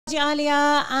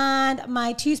Allia, and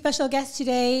my two special guests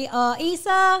today are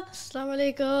Isa. Assalamu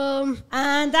alaikum.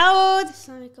 And Dawood.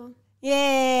 Assalamu alaikum.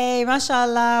 Yay,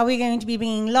 mashallah. We're going to be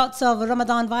bringing lots of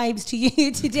Ramadan vibes to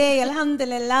you today,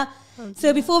 alhamdulillah.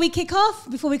 So before we kick off,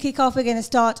 we're going to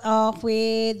start off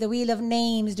with the Wheel of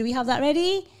Names. Do we have that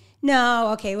ready?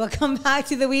 No? Okay, we'll come back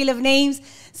to the Wheel of Names.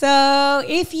 So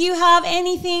if you have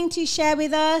anything to share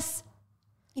with us,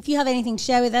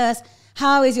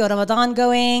 how is your Ramadan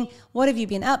going? What have you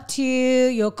been up to?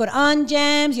 Your Quran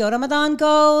gems, your Ramadan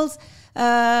goals,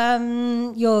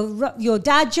 your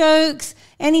dad jokes,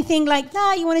 anything like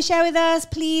that you want to share with us,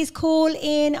 please call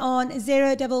in on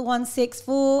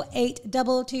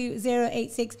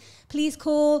 01164822086. Please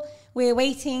call. We're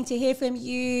waiting to hear from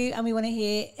you, and we want to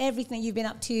hear everything that you've been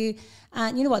up to.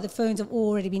 And you know what? The phones have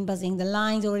already been buzzing. The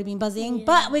lines already been buzzing. Yeah.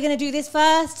 But we're going to do this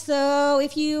first. So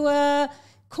if you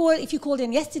called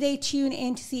in yesterday, tune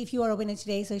in to see if you are a winner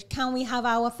today. So can we have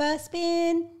our first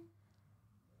spin?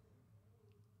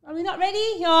 Are we not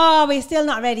ready? Oh, we're still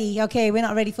not ready. Okay, we're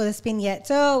not ready for the spin yet.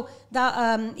 So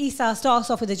that Isa, start us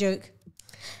off with a joke.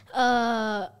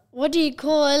 What do you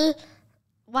call?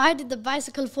 Why did the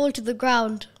bicycle fall to the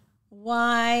ground?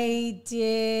 Why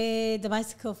did the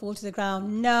bicycle fall to the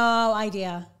ground? No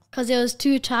idea. Because it was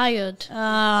too tired.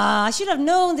 I should have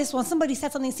known this one. Somebody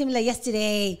said something similar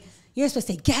yesterday. You're supposed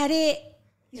to say, get it.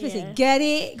 You're supposed to say, get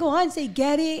it. Go on, say,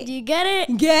 get it. Do you get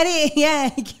it? Get it. Yeah,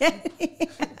 get it.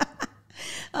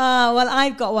 Well,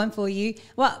 I've got one for you.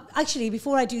 Well, actually,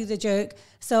 before I do the joke,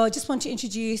 so I just want to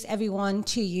introduce everyone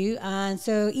to you. And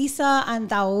so Isa and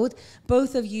Dawood,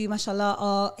 both of you, mashallah,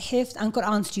 are Hifz and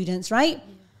Quran students, right? Yeah.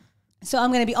 So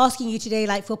I'm going to be asking you today,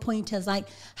 like, for pointers, like,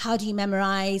 how do you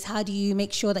memorize? How do you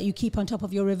make sure that you keep on top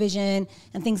of your revision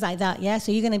and things like that, yeah?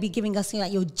 So you're going to be giving us,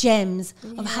 like, your gems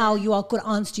of how you are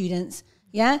Quran students,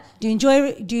 yeah? Do you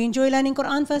enjoy learning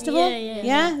Quran, first of all?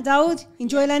 Yeah, Dawood?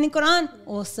 Enjoy learning Quran?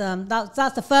 Awesome.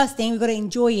 That's the first thing. We've got to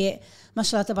enjoy it.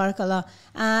 MashaAllah, tabarakallah.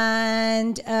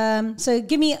 And so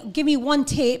give me one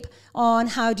tip on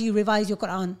how do you revise your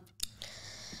Quran.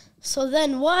 So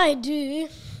then what I do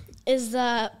is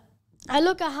that I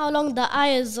look at how long the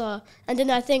ayahs are, and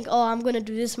then I think, oh, I'm going to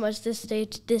do this much this day,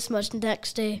 this much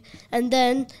next day. And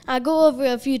then I go over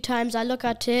it a few times, I look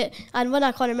at it, and when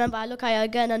I can't remember, I look at it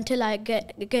again until I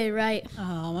get it right.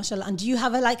 Oh, mashallah. And do you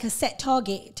have a set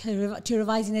target to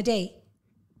revise in a day?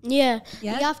 Yeah. You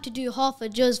have to do half a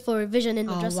juz for revision in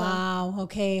madrasa. Oh, wow.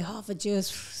 Okay, half a juz.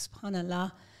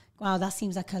 Subhanallah. Wow, that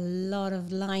seems like a lot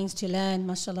of lines to learn.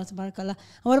 Mashallah, tabarakallah.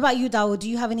 And what about you, Dawood? Do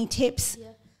you have any tips?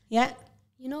 Yeah?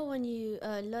 You know, when you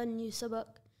learn new sabak,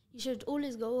 you should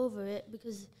always go over it,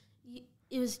 because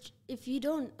if you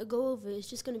don't go over it, it's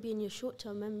just going to be in your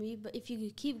short-term memory. But if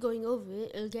you keep going over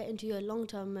it, it'll get into your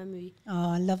long-term memory.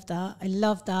 Oh, I love that. I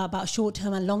love that about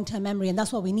short-term and long-term memory. And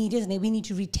that's what we need, isn't it? We need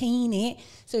to retain it.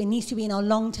 So it needs to be in our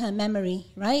long-term memory,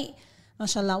 right?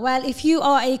 MashaAllah. Well, if you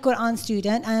are a Quran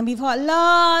student, and we've got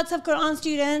lots of Quran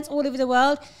students all over the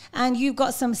world, and you've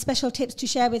got some special tips to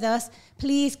share with us,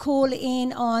 please call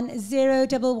in on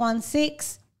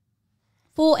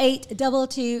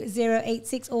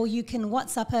 011648228086, or you can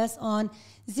WhatsApp us on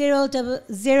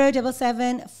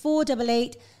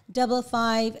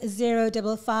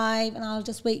 077-488-55055, and I'll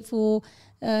just wait for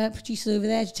producer over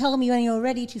there to tell me when you're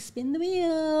ready to spin the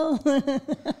wheel.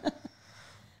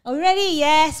 Are we ready?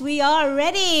 Yes, we are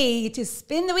ready to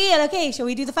spin the wheel. Okay, shall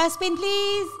we do the first spin,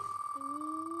 please?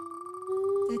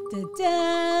 Da, da,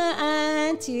 da.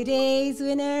 And today's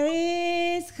winner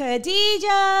is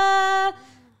Khadija.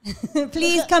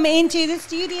 Please come into the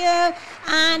studio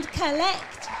and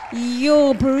collect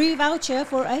your brew voucher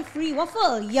for a free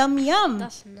waffle. Yum, yum.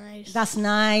 That's nice. That's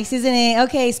nice, isn't it?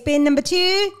 Okay, spin number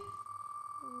 2.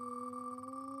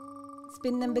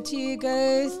 Spin number 2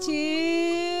 goes to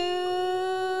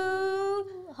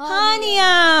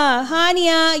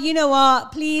Hania, you know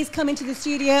what? Please come into the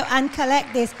studio and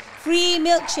collect this free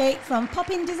milkshake from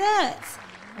Poppin' Desserts.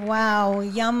 Wow,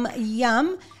 yum,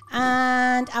 yum.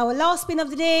 And our last spin of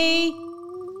the day.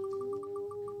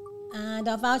 And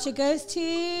our voucher goes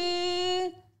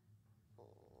to...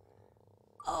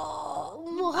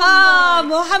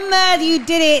 Muhammad, you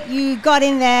did it. You got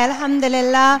in there,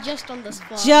 alhamdulillah. Just on the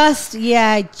spot. Just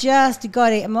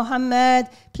got it. Muhammad,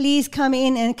 please come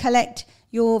in and collect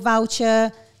your voucher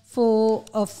for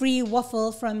a free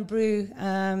waffle from Brew,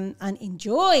 and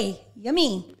enjoy.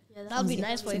 Yummy. Yeah, that'll be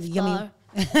nice for iftar.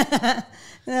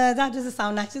 That doesn't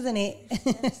sound nice, doesn't it?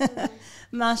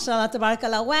 Mashallah,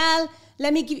 tabarakallah. Well,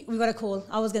 we got a call.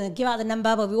 I was going to give out the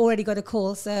number, but we already got a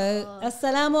call. So,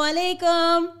 Assalamu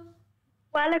alaikum.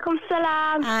 Wa alaikum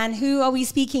salam. And who are we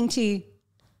speaking to?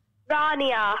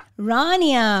 Rania.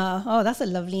 Rania. Oh, that's a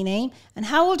lovely name. And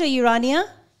how old are you, Rania?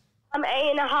 I'm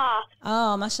 8.5.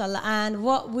 Oh, mashallah. And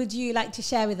what would you like to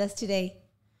share with us today?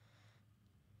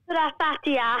 Surah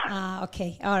Fatiha. Ah,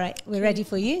 okay. All right. We're ready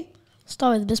for you.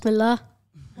 Start with Bismillah.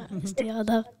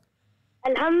 Istiada.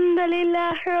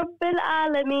 Alhamdulillah Rabbil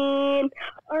Alameen.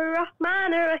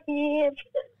 Ar-Rahman Ar-Rahim.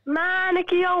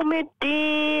 مالك يوم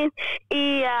الدين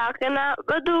إياك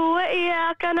نعبد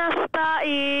وإياك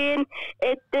نستعين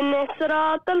اهدنا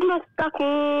الصراط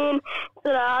المستقيم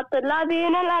صراط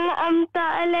الذين أنعمت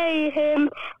عليهم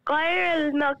غير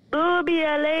المغضوب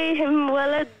عليهم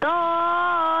ولا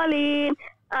الضالين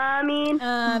آمين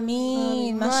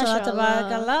Ameen. Mashallah,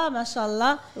 tabarakallah,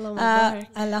 mashallah.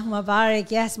 Allahumma barik.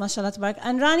 Yes, mashallah, tabarak.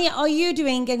 And Rania, are you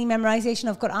doing any memorization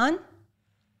of Quran?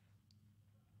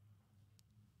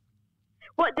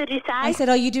 What did you say? I said,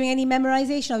 are you doing any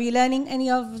memorization? Are you learning any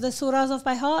of the surahs off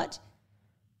by heart?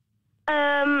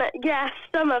 Yes,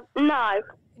 no. No.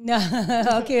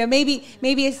 Okay, maybe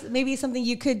it's something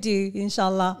you could do,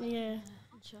 inshallah. Yeah.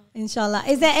 Inshallah.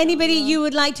 Is there anybody you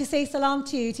would like to say salam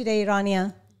to today,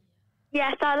 Rania?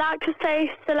 Yes, I'd like to say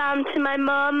salam to my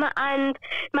mum and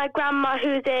my grandma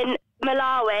who's in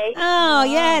Malawi. Oh,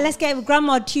 yeah. Let's get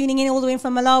grandma tuning in all the way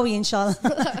from Malawi, inshallah.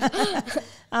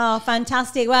 Oh,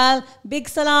 fantastic. Well, big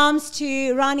salams to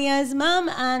Rania's mum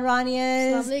and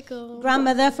Rania's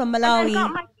grandmother from Malawi. I've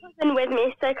got my cousin with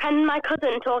me, so can my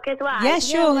cousin talk as well? Yeah,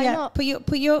 sure. why Yeah. not? Put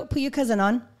your cousin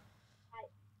on.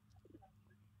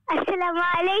 Assalamu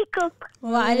alaikum.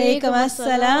 Wa alaikum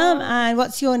assalam. And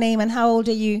what's your name and how old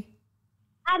are you?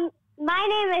 My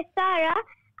name is Sarah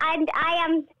and I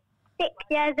am 6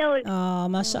 years old. Oh,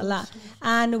 mashallah.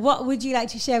 And what would you like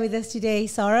to share with us today,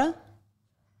 Sarah?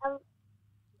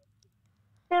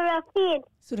 Surah Fil.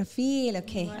 Surah Fil.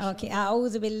 Okay. Okay.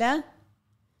 A'udhu billah.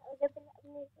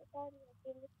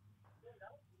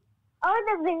 أعوذ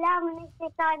بالله من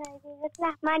الشيطان الرجيم بسم الله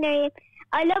الرحمن الرحيم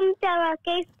ألم تر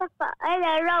كيف فعل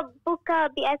ربك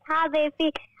بأصحاب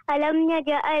الفيل ألم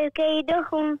يجعل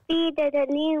كيدهم في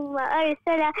تضليل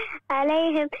وأرسل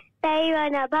عليهم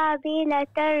طيرا أبابيل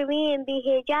ترميهم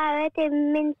بحجارة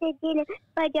من سجيل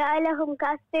فجعلهم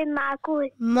كعصف معقول.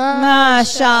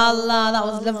 Mashallah. That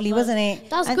was lovely, wasn't it?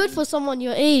 That's good for someone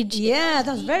your age. Yeah,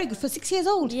 that was very good for 6 years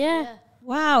old. Yeah.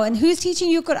 Wow. And who's teaching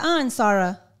you Quran,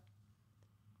 Sarah?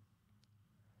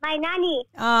 My nanny.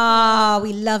 Ah,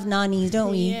 we love nannies,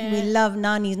 don't we? Yeah. We love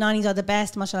nannies. Nannies are the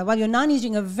best, mashallah. Well, your nanny's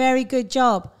doing a very good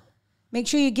job. Make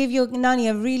sure you give your nanny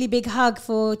a really big hug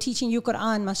for teaching you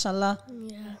Quran, mashallah.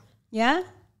 Yeah. Yeah?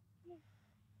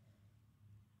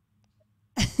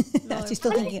 She's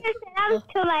still thinking. Salam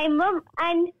to my mum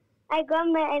and my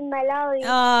grandma in Malawi.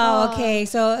 Oh, okay.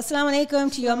 So, assalamu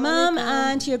alaikum to your mum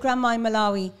and to your grandma in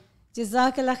Malawi.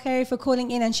 Jazakallah khair for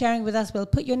calling in and sharing with us. We'll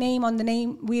put your name on the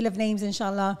wheel of names,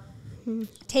 inshallah.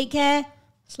 Take care.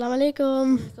 Assalamu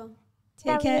alaikum.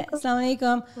 Take care. Assalamu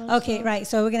alaikum. Okay, right.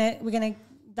 So we're gonna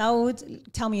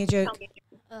Dawood, tell me a joke.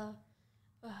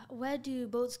 Where do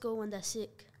boats go when they're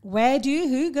sick? Where do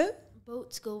who go?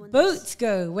 Boats go when they're sick. Boats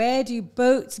go. Where do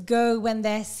boats go when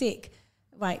they're sick?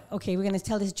 Right. Okay, we're gonna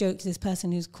tell this joke to this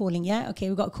person who's calling. Yeah. Okay,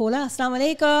 we've got a caller. Assalamu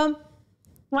alaikum.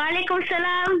 Wa alaikum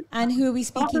salam. And who are we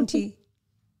speaking to?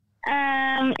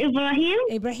 Ibrahim.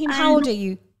 Ibrahim. How old are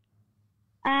you?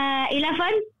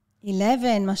 11.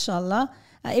 11. Mashallah.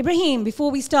 Ibrahim.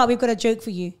 Before we start, we've got a joke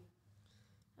for you.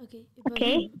 Okay.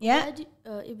 Okay. Ibrahim, Yeah.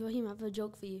 Ibrahim, I have a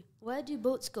joke for you. Where do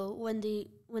boats go when they're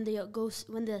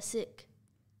sick?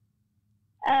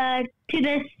 To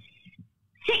the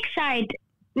sick side.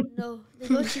 No, they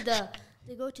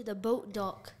go to the boat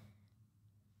dock.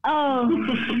 Oh.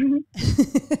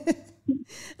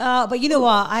 But you know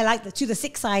what? I like to the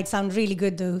sick side sound really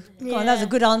good though. Go on, that's a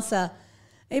good answer.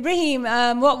 Ibrahim,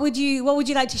 what would you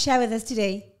like to share with us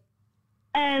today?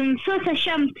 Surah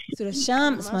Shams. Surah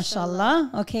Shams,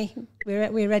 mashallah. Okay,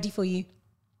 we're ready for you.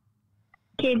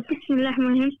 Okay,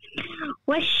 Bismillahirrahmanirrahim.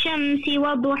 والشمس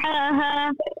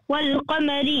وضحاها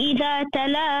والقمر إذا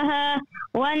تلاها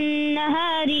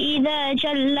والنهار إذا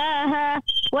جلاها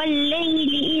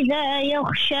والليل إذا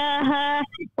يغشاها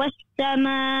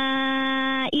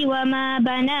والسماء وما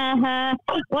بناها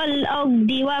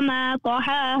والأرض وما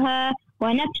طحاها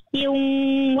ونفس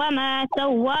وما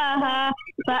سواها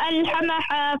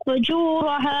فألهمها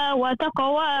فجورها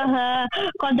وتقواها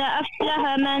قد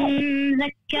أفلح من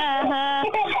زكاها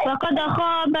وقد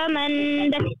خاب من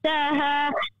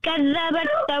دساها كذبت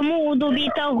ثمود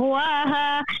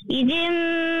بطغواها إذ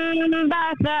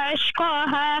انبعث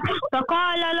أشقاها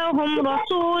فقال لهم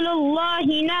رسول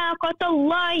الله ناقة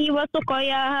الله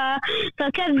وسقياها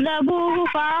فكذبوه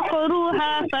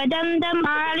فعقروها فدمدم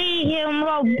عليهم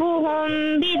ربهم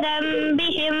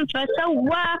بذنبهم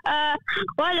فسواها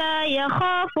ولا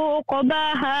يخاف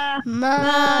عقباها.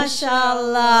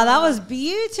 MashaAllah, that was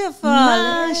beautiful.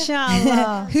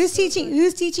 MashaAllah. Who's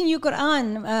teaching you Quran,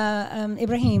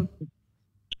 Ibrahim?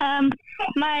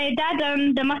 My dad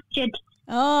the masjid.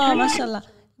 Oh, MashaAllah.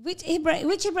 Which Ibrahim?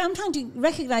 I'm trying to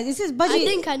recognize. Is this Baji? I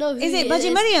think I know who Is it he Baji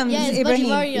is. Maryam's Yeah, it's Ibrahim?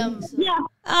 Baji Maryam's. Yeah.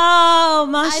 Oh,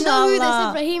 I MashaAllah. know who this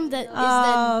Ibrahim that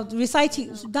is then. Reciting,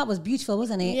 that was beautiful,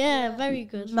 wasn't it? Yeah, very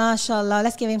good. MashaAllah.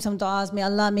 Let's give him some du'as. May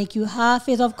Allah make you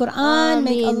hafiz of Quran.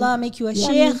 May Ameen. Allah make you a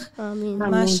sheikh. Ameen.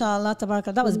 MashaAllah.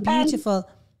 Tabarakah. That was beautiful.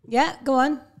 Yeah, go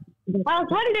on. I was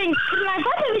wondering, could my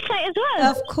brother recite as well?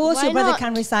 Of course, Why your brother not?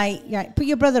 can recite. Yeah, put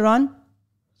your brother on.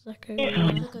 Zakaria.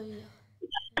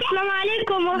 Assalamu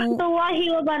alaikum wa rahmatullahi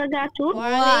wa barakatuh. Wa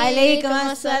alaikum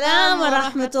assalam wa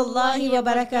rahmatullahi wa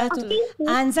barakatuh.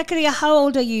 And Zakaria, how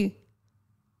old are you?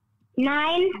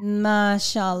 9.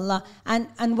 MashaAllah.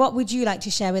 And what would you like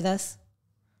to share with us?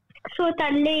 Surah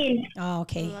Al-Layl. Oh,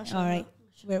 okay. All right.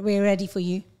 We're ready for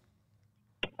you.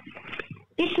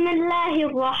 بسم الله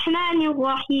الرحمن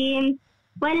الرحيم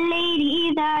والليل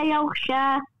إذا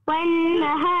يغشى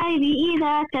والنهار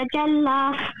إذا تجلى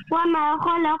وما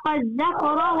خلق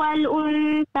الذكر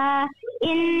والأنثى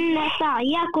إن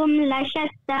سعيكم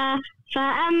لشتى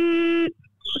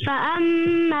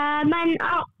فأما من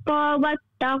أعطى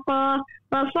واتقى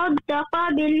وصدق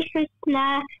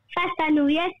بالحسنى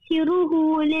فسنيسره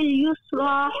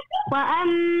لليسرى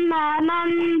وأما من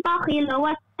بخل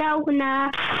واستغنى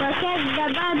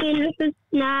وكذب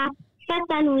بالحسنى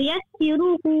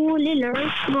فسنيسره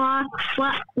للعسرى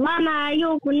وما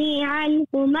يغني عنه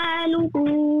ماله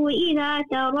إذا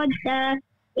تردى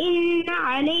إن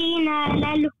علينا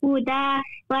للهدى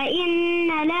وإن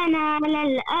لنا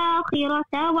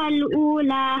للآخرة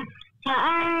والأولى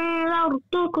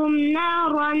فأنذرتكم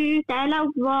نارا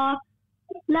تلظى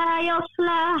لا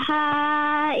يصلاها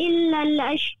إلا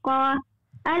الأشقى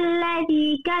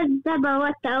الذي كذب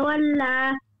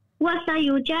وتولى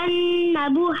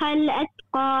وسيجنبها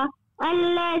الأتقى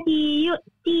الذي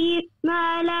يؤتي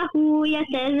ماله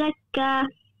يتزكى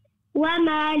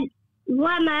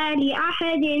وما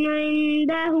لأحد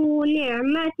عنده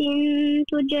نعمة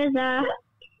تجزى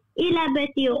إلى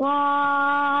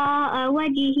ابتغاء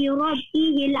وجه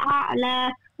ربه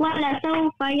الأعلى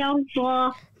ولسوف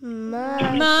يرضى.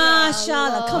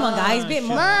 MashaAllah. Come on, guys. Bit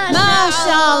more. MashaAllah.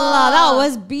 MashaAllah. That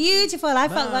was beautiful. I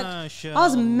felt like I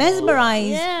was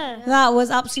mesmerized. Yeah. That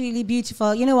was absolutely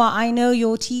beautiful. You know what? I know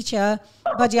your teacher,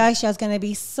 Baji Aisha, is going to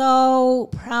be so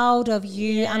proud of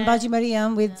you. And Baji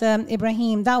Maryam with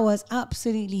Ibrahim. That was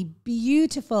absolutely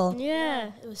beautiful. Yeah.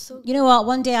 It was so You know what?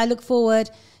 One day I look forward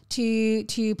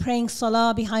to praying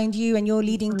salah behind you and you're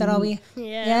leading tarawih.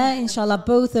 Yeah. Inshallah,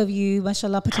 both of you,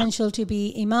 mashallah, potential to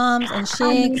be imams and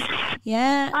sheikhs.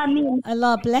 Yeah. Ameen.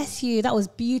 Allah bless you. That was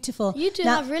beautiful. You two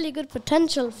Now- have really good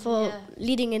potential for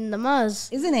leading in namaz.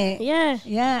 Isn't it? Yeah.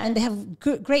 Yeah, and they have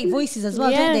great voices as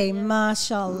well, don't Yeah. they?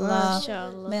 Mashallah.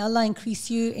 Mashallah. May Allah increase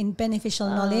you in beneficial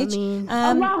knowledge. Ameen.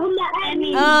 Allahumma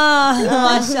ameen.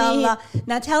 Mashallah.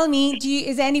 Now tell me,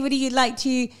 is there anybody you'd like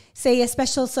to say a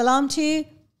special salam to?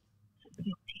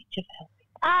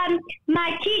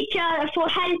 My teacher for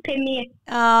helping me.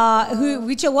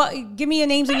 Give me your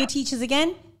names of your teachers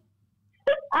again.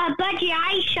 Baji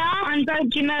Aisha and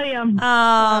Baji Maryam.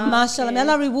 Mashallah. May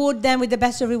Allah reward them with the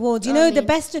best of rewards. You know, the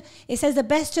best, it says the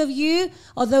best of you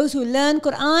are those who learn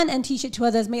Quran and teach it to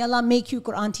others. May Allah make you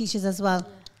Quran teachers as well.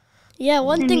 Yeah,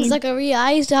 one thing, Zakaria,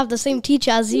 I used to have the same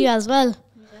teacher as you as well.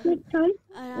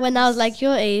 When I was like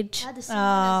your age. I had the same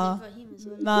as Ibrahim as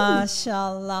well.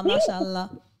 Mashallah, mashallah.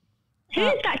 Who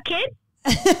is that kid?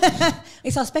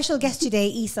 It's our special guest today,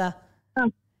 Isa.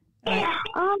 They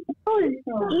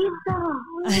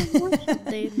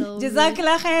know.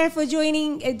 Jazakallah khair for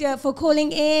joining, for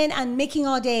calling in and making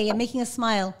our day and making us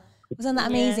smile. Wasn't that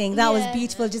amazing? That was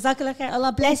beautiful. Jazakallah khair.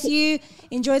 Allah bless you.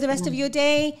 Enjoy the rest of your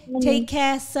day. Take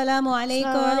care. Assalamu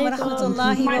alaikum wa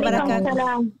rahmatullahi wa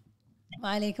barakatuh. Wa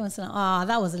alaikum assalam. Ah,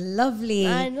 that was lovely.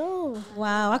 I know.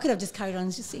 Wow, I could have just carried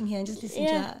on just sitting here and just listening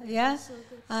to that. Yeah.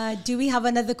 Do we have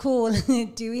another call?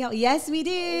 Do we have? Yes, we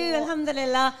do.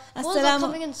 Alhamdulillah. Calls are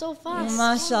coming in so fast.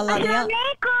 MashaAllah. Yeah.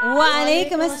 Wa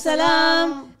alaikum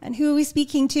assalam. And who are we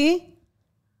speaking to?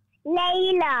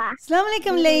 Layla. Assalamu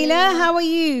alaikum, Layla. How are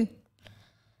you?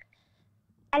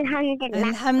 Alhamdulillah.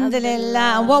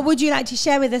 Alhamdulillah. And what would you like to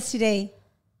share with us today?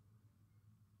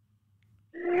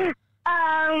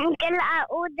 قل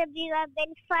أعوذ برب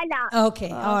الفلق.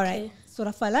 Okay, all right.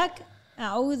 Surah Falak.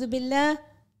 أعوذ بالله.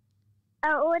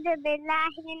 أعوذ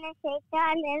بالله من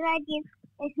الشيطان الرجيم.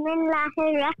 بسم الله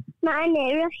الرحمن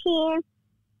الرحيم.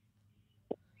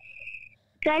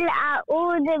 قل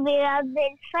أعوذ برب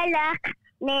الفلق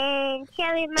من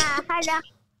شر ما خلق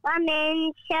ومن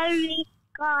شر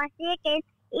غاسق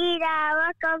إذا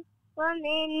وقب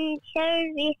ومن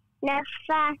شر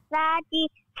نفاثات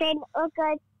في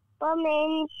العقد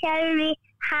ومن شر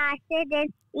حاسد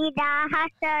إذا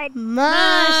حسد.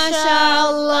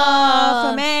 MashaAllah.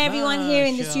 From everyone here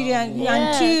in the studio and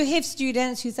Yeah. 2 HIF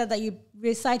students who said that you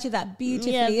recited that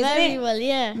beautifully, Yeah, isn't very it? well,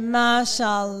 yeah.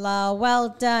 MashaAllah. Well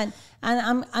done.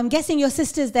 And I'm guessing your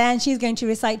sister's there and she's going to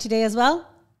recite today as well?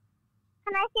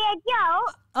 Can I say a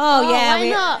joke? Oh, yeah. why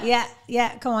not?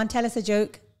 Yeah. Come on, tell us a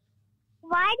joke.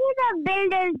 Why did the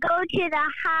builders go to the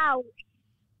house?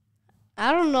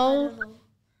 I don't know.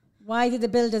 Why did the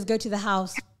builders go to the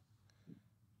house?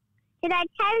 Did I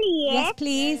tell you? Yes,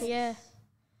 please. Yeah.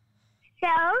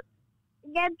 So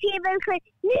the people could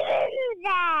live in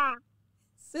there.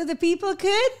 So the people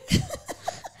could?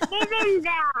 Live in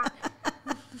there.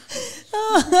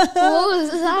 What was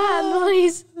that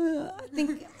noise? I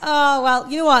think, oh, well,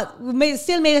 you know what?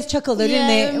 Still made us chuckle though, didn't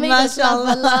Yeah, it? it made us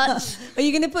laugh a lot. Are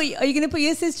you gonna put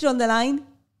your sister on the line?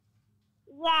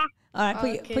 Yeah. All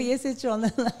right, Okay. put your sister on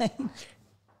the line.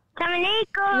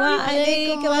 Assalamualaikum. Wa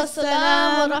Alaikum alaikum assalam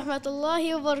assalam. wa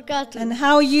rahmatullahi wa barakatuh. And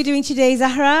how are you doing today,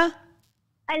 Zahra?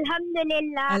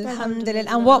 Alhamdulillah. Alhamdulillah.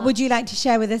 And what would you like to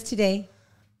share with us today?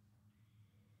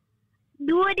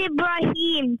 Duud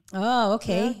Ibrahim. Oh,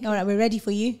 okay. All right, we're ready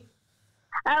for you.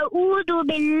 أعوذ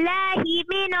بالله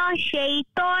من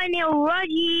الشيطان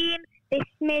الرجيم.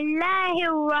 بسم الله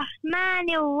الرحمن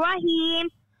الرحيم.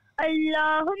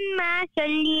 اللهم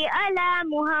صل على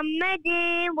محمد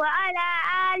وعلى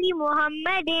آل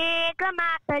محمد كما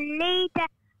صليت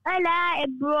على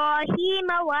إبراهيم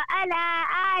وعلى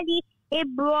آل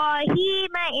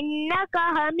إبراهيم إنك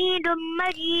حميد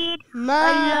مجيد.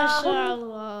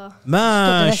 MashaAllah.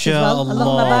 ما شاء اللهم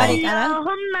الله. بارك على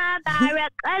اللهم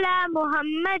بارك على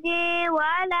محمد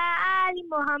وعلى آل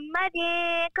محمد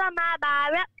كما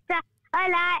باركت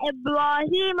على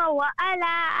إبراهيم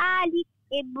وعلى آل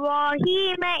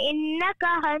إبراهيم إنك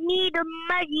حميد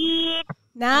مجيد.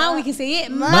 Now we can say it.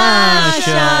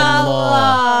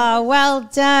 MashaAllah. Well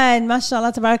done.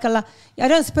 MashaAllah, tabarakallah. I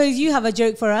don't suppose you have a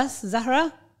joke for us,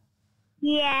 Zahra?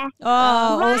 Yeah.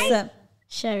 Oh, Right. awesome.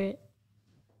 Share it.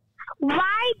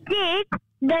 Why did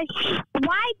the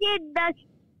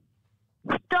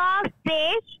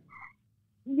starfish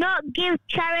not give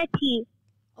charity?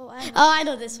 Oh, I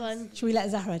know this one. Should we let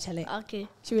Zahra tell it? Okay.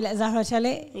 Should we let Zahra tell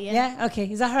it? Yeah.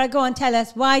 Okay. Zahra, go on. Tell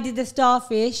us. Why did the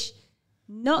starfish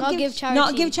not give charity?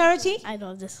 Not give charity? I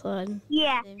know this one.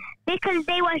 Yeah, because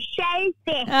they were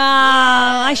shellfish.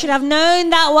 Ah, I should have known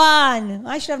that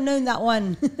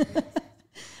one.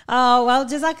 Oh, well,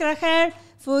 Jazakallah khair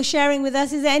for sharing with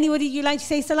us. Is there anybody you'd like to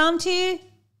say salam to?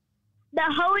 The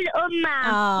whole ummah.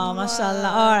 Oh, mashallah.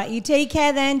 All right. You take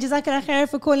care then. Jazakallah khair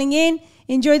for calling in.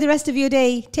 Enjoy the rest of your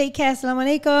day. Take care. Assalamu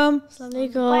alaikum.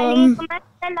 Assalamualaikum. Walaikum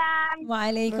assalam. Wa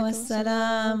alaikum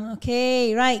assalam.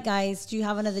 Okay, right, guys. Do you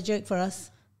have another joke for us?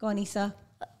 Go on, Isa.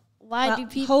 Why Well, do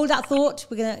people? hold that thought.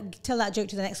 We're going to tell that joke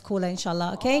to the next caller,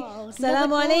 inshallah. Okay? Oh, Assalamu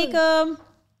another alaikum.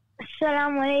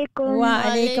 Assalamu alaikum. Wa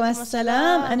alaikum Walaikum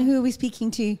assalam. assalam. And who are we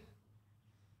speaking to?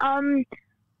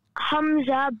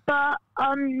 Hamza, but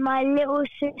my little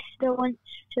sister wants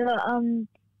to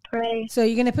pray. So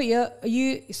you're going to put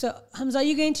so Hamza, are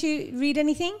you going to read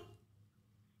anything?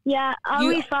 Yeah, I'll You-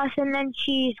 read fast and then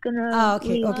she's gonna. Oh,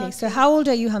 okay, read. okay. So how old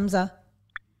are you, Hamza?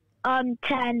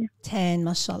 10. 10,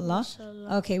 mashallah.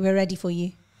 Okay, we're ready for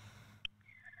you.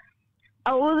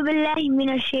 أعوذ بالله من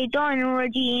الشيطان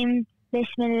الرجيم.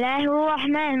 بسم الله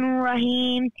الرحمن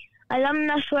الرحيم.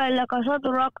 ألم نشرح لك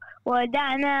صدرك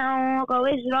ووضعنا عنك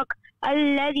وزرك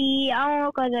الذي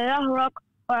أنقض ظهرك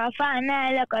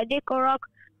ورفعنا لك ذكرك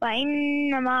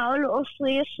فإن مع العسر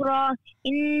يسرا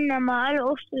إن مع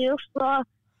العسر يسرا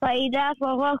فإذا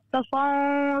فرغت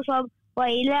فانصب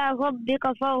وإلى ربك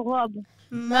فارغب.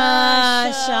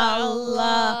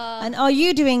 MashaAllah. And are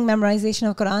you doing memorization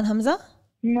of Quran, Hamza?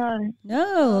 No.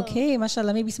 No, okay,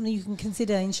 mashallah. Maybe something you can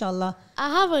consider, inshallah. I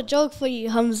have a joke for you,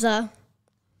 Hamza.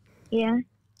 Yeah.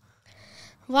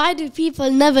 Why do people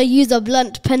never use a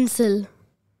blunt pencil?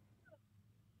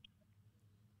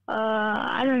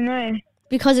 I don't know.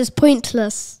 Because it's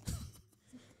pointless.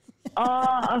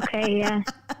 Oh, okay, yeah.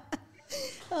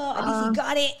 Oh, at least you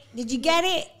got it. Did you get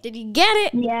it? Did you get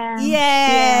it? Yeah.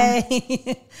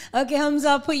 Yay! Okay,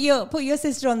 Hamza, put your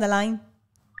sister on the line.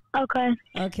 Okay.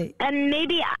 Okay. And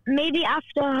maybe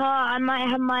after her, I might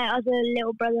have my other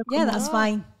little brother. Yeah, that's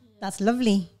fine. That's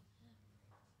lovely.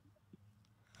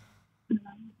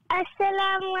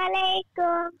 Assalamu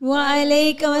alaikum. Wa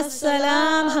alaikum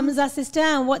assalam, Hamza sister.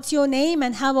 And what's your name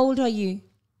and how old are you?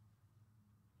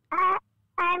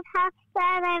 I'm Hafsa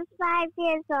and I'm 5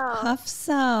 years old.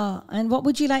 Hafsa. And what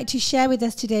would you like to share with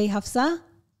us today, Hafsa?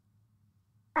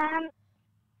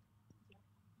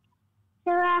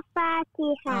 Surah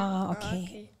Fatiha. Oh,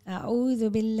 okay.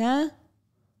 A'udhu billah.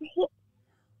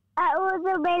 أعوذ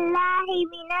بالله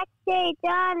من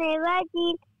الشيطان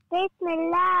الرجيم. بسم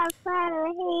الله الرحمن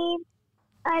الرحيم.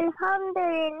 الحمد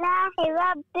لله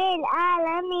رب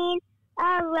العالمين.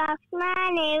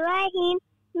 الرحمن الرحيم.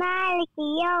 مالك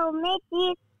يوم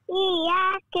الدين.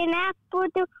 إياك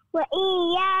نعبد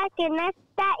وإياك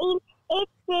نستعين.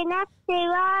 اهدنا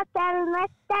الصراط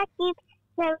المستقيم.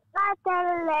 صراط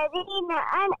الذين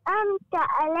أنعمت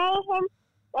عليهم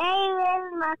غير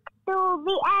المغضوب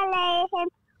عليهم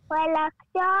ولا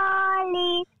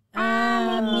الضالين.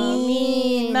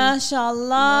 Ameen.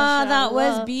 MashaAllah. That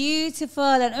was beautiful.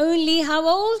 And only how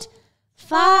old?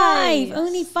 5.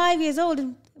 Only 5 years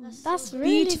old. That's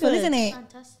really Beautiful, good. isn't it?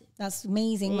 Fantastic. That's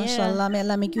amazing. Yeah. MashaAllah. May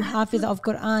Allah make you hafiz of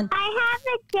Quran. I have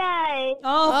a joke.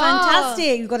 Oh,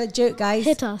 fantastic. We've got a joke, guys.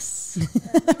 Hit us.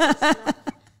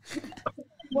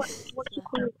 What do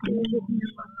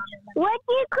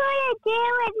you call a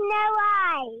deer with no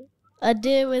eyes? A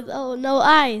deer with no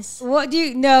eyes.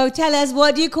 Tell us,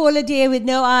 what do you call a deer with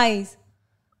no eyes?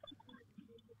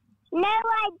 No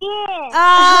idea.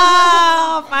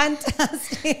 Oh,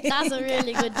 fantastic. That's a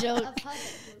really good joke.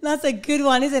 That's a good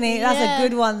one, isn't it? That's Yeah. a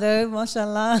good one, though.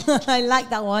 MashaAllah. I like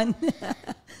that one.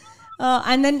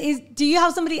 And then, do you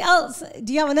have somebody else?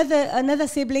 Do you have another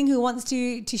sibling who wants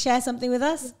to share something with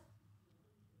us?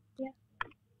 Yeah.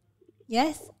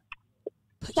 Yes?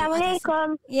 Assalamu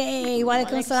alaikum. Yay. Wa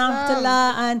alaikum assalam wa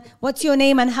rahmatullah. And what's your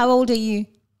name and how old are you?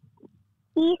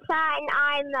 Isa and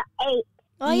I'm 8.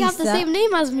 Oh, you have the Isa. same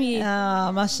name as me.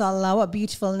 Ah, mashallah. What a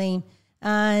beautiful name.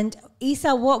 And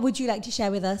Isa, what would you like to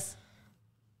share with us?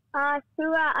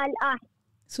 Surah Al-Asr.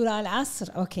 Surah Al-Asr.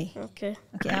 Okay. Okay.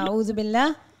 Okay. A'udhu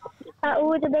billah.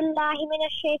 أعوذ بالله من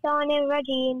الشيطان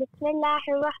الرجيم. بسم الله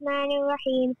الرحمن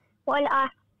الرحيم.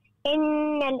 والعصر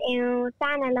إن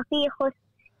الإنسان لفي خسر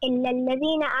إلا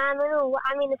الذين آمنوا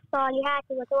وعملوا الصالحات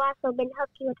وتواصوا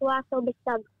بالحق وتواصوا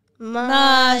بالصبر.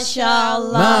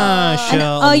 MashaAllah.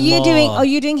 MashaAllah. Are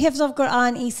you doing hifz of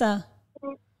Quran, Isa?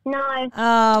 No.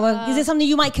 Well, is it something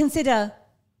you might consider?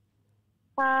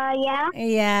 Yeah.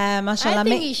 Yeah, mashallah. I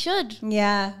think he should.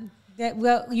 Yeah.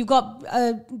 Well, you got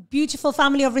a beautiful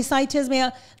family of reciters. May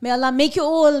Allah make you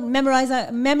all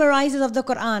memorizers of the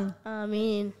Quran.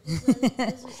 Ameen.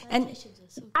 And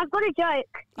I've got a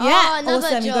joke. yeah, another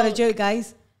awesome. You got a joke. joke,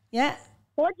 guys. Yeah.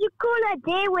 What do you call a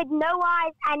deer with no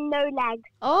eyes and no legs?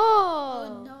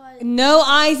 Oh. No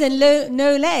eyes and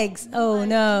no legs. Oh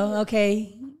no.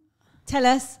 Okay. Tell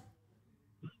us.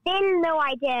 Still no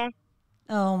idea.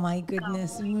 Oh my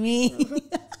goodness me.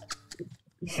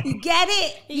 You get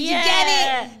it? Did you Yeah. get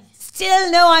it? Still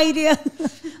no idea.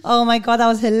 Oh my God, that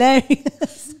was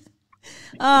hilarious.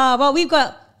 Well,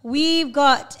 I've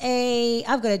got a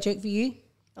joke for you.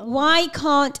 Why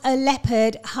can't a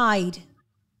leopard hide?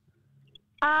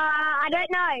 I don't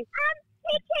know.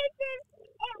 Because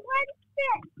it wants to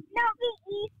not be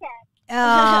eaten.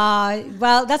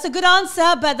 Well, that's a good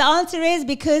answer, but the answer is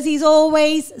because he's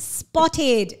always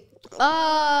spotted.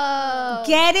 Oh.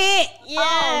 Get it?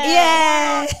 Yeah.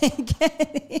 Yeah.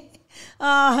 Get it?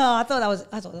 I thought that was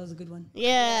a good one.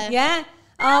 Yeah. Yeah.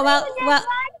 Oh well.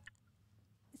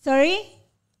 Sorry.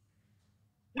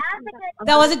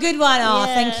 That was a good one. Oh,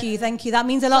 Yeah. thank you. That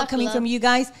means a lot coming from you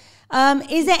guys.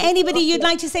 Is there anybody you'd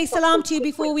like to say salam to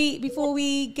before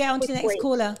we get on to the next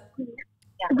caller?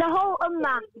 The whole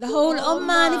ummah. The whole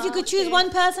ummah. And if you could choose one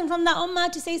person from that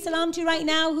ummah to say salam to right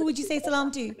now, who would you say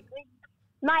salam to?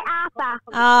 My Appa.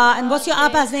 And what's your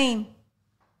Appa's name?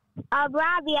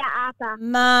 Rabia Appa.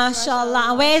 MashaAllah.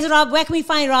 And where can we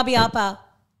find Rabi Appa?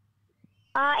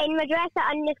 In Madrasa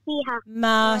An-Nasiha.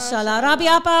 MashaAllah. Rabi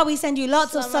Appa, we send you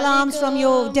lots of salams from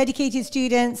your dedicated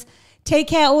students. Take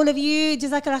care, all of you.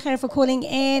 Jazakallah khair for calling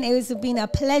in. It has been a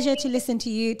pleasure to listen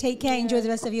to you. Take care. Enjoy the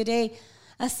rest of your day.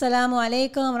 Assalamu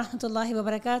alaikum wa rahmatullahi wa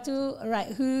barakatuh. Right,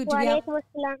 who do we have? Wa alaikum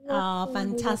assalam. Oh,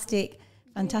 fantastic.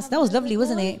 Fantastic. That was lovely,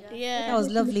 wasn't it? Yeah. That was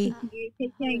lovely.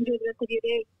 Take care. Enjoy the rest of your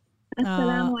day.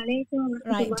 Assalamu alaikum.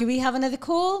 Right, do we have another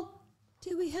call?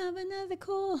 Do we have another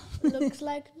call? Looks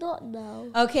like not now.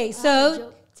 Okay,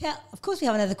 so of course we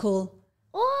have another call.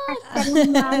 What?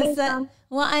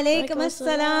 Wa alaikum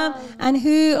assalam. And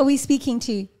who are we speaking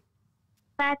to?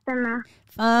 Fatima.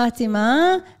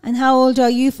 Fatima. And how old are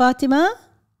you, Fatima?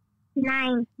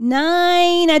 9.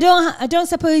 9. I don't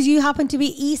suppose you happen to be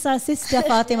Isa's sister,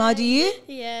 Fatima, do you?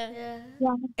 Yeah.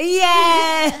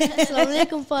 Yeah. Assalamu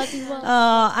alaikum,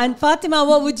 Fatima. And Fatima,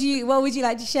 what would you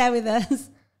like to share with us?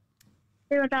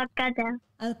 Surah Qadr.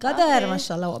 Al-Qadr,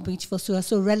 mashallah, what beautiful surah,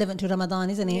 so relevant to Ramadan,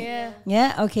 isn't it? Yeah.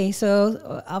 Yeah, okay,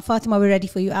 so Fatima, we're ready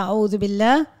for you. A'udhu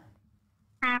billah.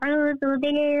 أعوذ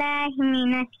بالله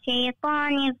من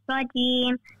الشيطان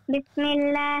الرجيم بسم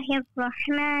الله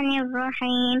الرحمن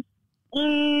الرحيم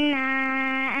إنا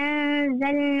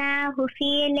أنزلناه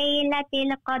في ليلة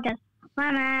القدر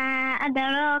وما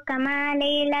أدراك ما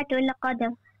ليلة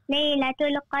القدر ليلة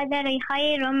القدر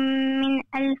خير من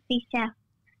ألف شهر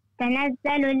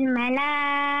تنزل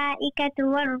الملائكة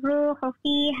والروح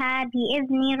فيها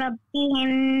بإذن ربهم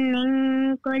من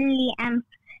كل أمر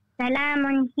سلام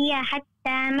هي حتى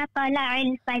مطلع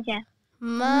الفجر.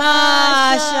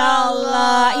 MashaAllah.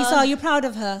 Isa, are you proud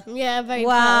of her? Yeah, very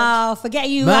Wow, proud. forget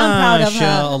you, I'm proud of her.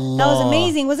 MashaAllah. That was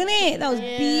amazing, wasn't it? That was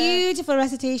beautiful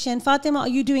recitation. Fatima, are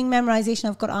you doing memorization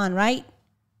of Quran, right?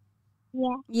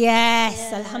 Yeah.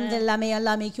 Yes, Alhamdulillah, may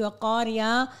Allah make you a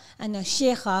qariya and a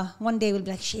sheikha. One day we'll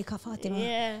be like Sheikha Fatima.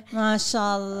 Yeah.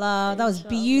 MashaAllah. That was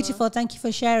beautiful. Thank you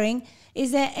for sharing.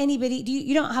 Is there anybody,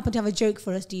 you don't happen to have a joke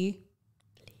for us, do you?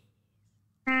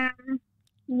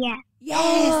 Yeah.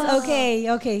 Yes,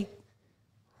 okay.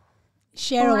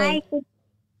 Share away.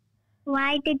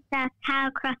 Why did the cow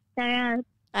cross the road?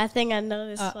 I think I know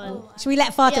this one. Should we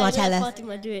let Fatima Yeah, tell let us?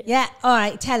 Fatima do it. Yeah, all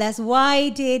right, tell us. Why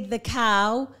did the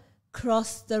cow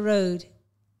cross the road?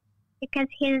 Because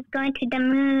he was going to the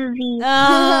movie.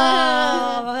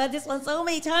 Oh, I've heard this one so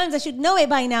many times. I should know it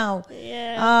by now.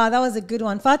 Yeah. That was a good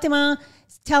one. Fatima,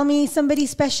 tell me somebody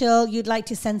special you'd like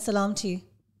to send salam to.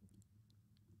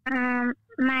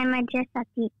 My madrasa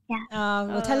teacher,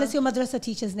 Well, tell us your madrasa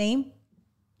teacher's name.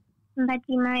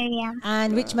 Badi Mariam.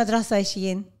 And which madrasa is she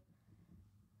in?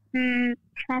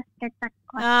 Trust the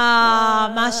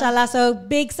Taqwa. Mashallah. So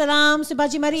big salam to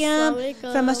Baji Mariam Assalamu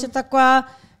alaikum. from Masjid Taqwa.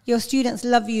 Your students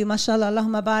love you. Mashallah.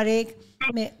 Allahumma barik.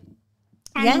 And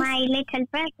Yes? my little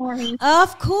brother.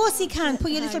 Of course he can.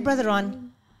 Put your little brother on.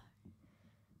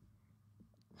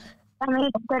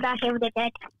 Good afternoon.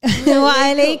 Wa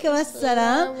alaikum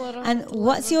assalam. And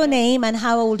what's your name and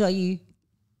how old are you?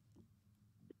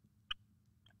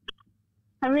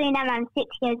 Haruna, I'm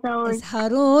 6 years old. It's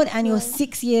Harun and you're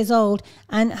 6 years old.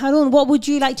 And Harun, what would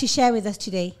you like to share with us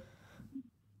today?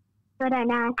 Surah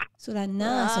Nas. Surah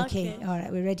Nas. Okay. All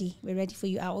right, we're ready. We're ready for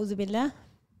you. A'udhu billah.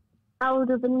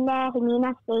 أعوذ بالله من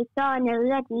الشيطان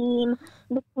الرجيم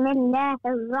بسم الله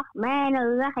الرحمن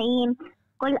الرحيم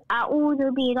قل أعوذ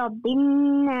برب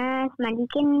الناس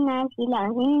ملك الناس إله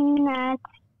الناس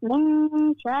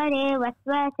من شر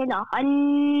وسواس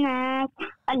الخناس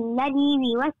الذي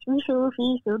يوسوس في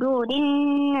صدور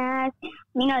الناس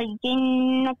من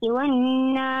الجنة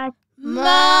والناس.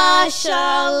 MashaAllah.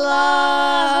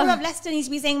 Surah of Leicester needs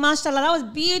to be saying MashaAllah. That was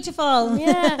beautiful.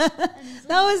 Yeah.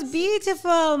 That was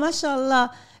beautiful.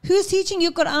 MashaAllah. Who's teaching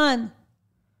you Quran?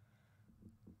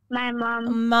 My mom.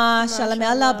 MashaAllah. May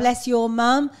Allah bless your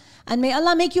mom. And may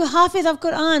Allah make you hafiz of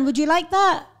Quran. Would you like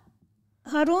that,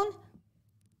 Harun?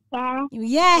 Yeah.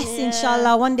 Yes,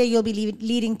 inshallah. One day you'll be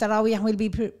leading Taraweeh and we'll be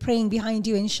praying behind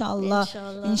you, inshallah.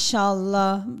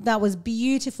 Inshallah. That was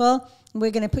beautiful.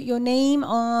 We're going to put your name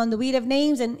on the wheel of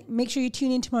names and make sure you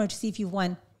tune in tomorrow to see if you've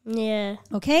won. Yeah.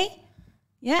 Okay?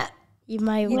 Yeah. You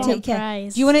might win a Take care.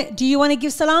 prize. Do you want to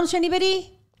give salams to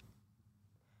anybody?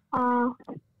 Yeah.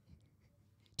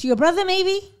 To your brother,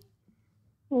 maybe?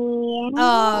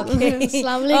 Oh, okay.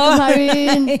 Assalamu alaikum,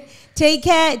 Harun. Take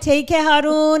care,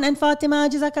 Harun and Fatima.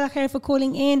 Jazakallah khair for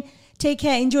calling in. Take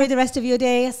care. Enjoy the rest of your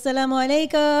day. Assalamu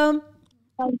alaikum.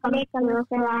 Oh,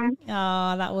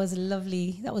 that was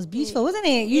lovely. That was beautiful, wasn't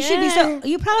it? You should be so. Are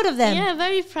you proud of them? Yeah,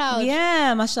 very proud.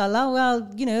 Yeah, mashallah. Well,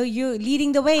 you're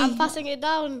leading the way. I'm passing it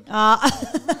down.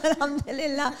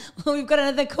 Alhamdulillah. We've got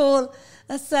another call.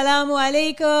 Assalamu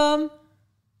alaikum.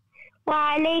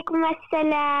 Wa alaikum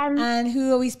assalam. And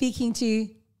who are we speaking to?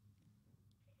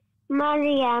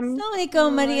 Mariam. Assalamu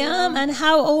alaikum, Mariam. And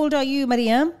how old are you,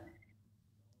 Mariam?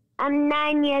 I'm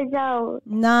 9 years old.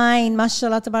 9,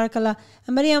 mashallah, tabarakallah.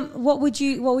 And Mariam, what would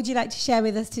you like to share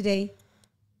with us today?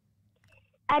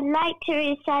 I'd like to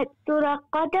recite Surah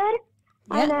Qadr,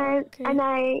 Yeah. and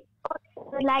I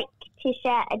would like to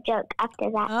share a joke after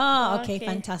that. Oh, okay,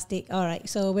 fantastic. All right,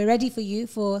 so we're ready for you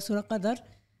for Surah Qadr.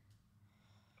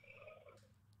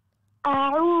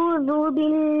 أعوذ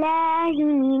بالله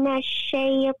من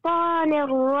الشيطان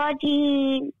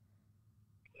الرجيم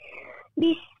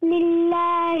بسم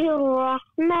الله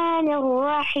الرحمن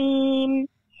الرحيم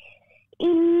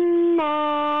إنا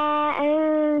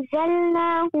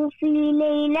أنزلناه في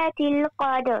ليلة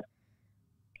القدر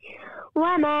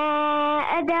وما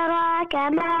أدراك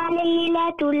ما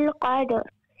ليلة القدر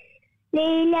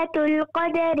ليلة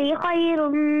القدر خير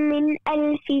من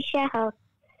 1000 شهر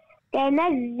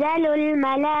تنزل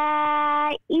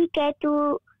الملائكة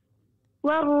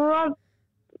والروح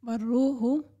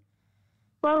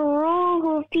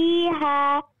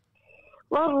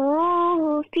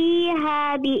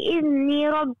فيها بإذن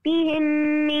ربهم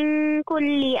من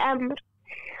كل أمر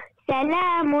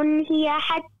سلام هي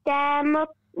حتى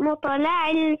مطلع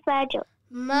الفجر.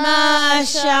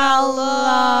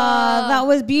 MashaAllah. That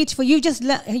was beautiful. You've just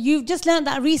learned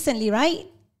that recently, right?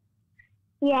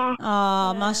 Yeah.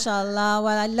 Oh, mashallah.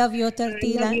 Well, I love your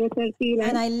tartila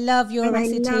and I love your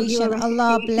recitation.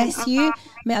 Allah bless you.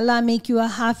 May Allah make you a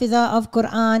hafiza of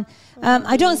Quran.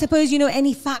 I don't suppose you know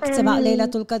any facts about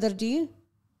Laylatul Qadr, do you?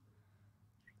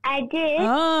 I did.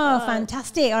 Oh,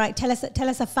 fantastic. All right, tell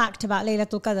us a fact about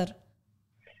Laylatul Qadr.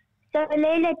 So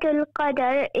Laylatul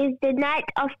Qadr is the night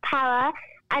of power,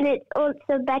 and it's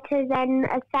also better than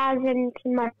 1,000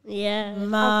 months. Yeah.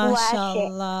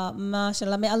 MashaAllah.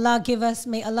 MashaAllah.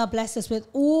 May Allah bless us with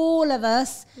all of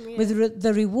us with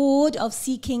the reward of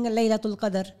seeking Laylatul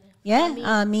Qadr. Yeah?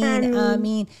 Ameen.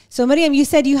 Ameen. So Maryam, you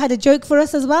said you had a joke for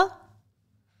us as well?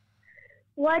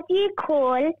 What do you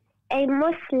call a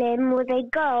Muslim with a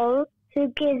goal who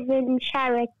gives in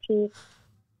charity?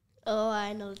 Oh,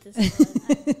 I know this one.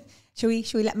 Should we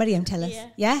let Maryam tell us?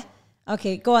 Yeah?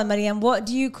 Okay, go on, Maryam. What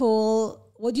do you call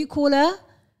her?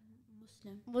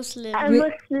 Muslim. A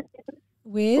Muslim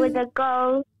with a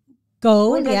goal.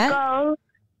 Goal, a goal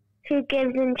to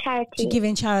give in charity. To give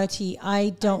in charity.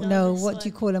 I don't know. What do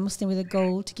you call a Muslim with a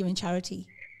goal to give in charity?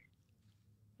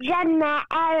 Jannah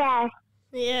Aras.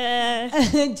 Yeah.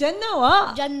 Jannah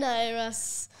what? Jannah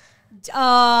Aras.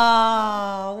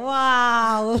 Oh,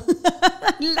 wow.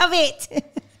 Love it.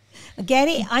 Get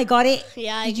it? I got it.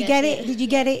 Yeah, Did you get it? Did you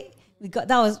get it?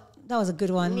 That was a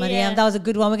good one, Maryam. Yeah. That was a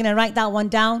good one. We're going to write that one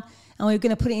down and we're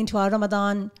going to put it into our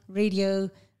Ramadan radio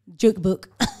joke book.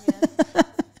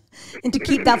 And to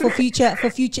keep that for future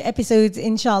episodes,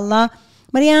 inshallah.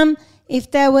 Maryam,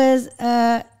 if there was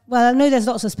well, I know there's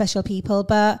lots of special people,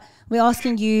 but we're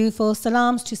asking you for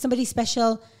salams to somebody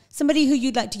special, somebody who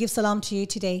you'd like to give salam to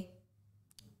today.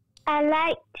 I'd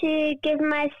like to give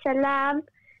my salam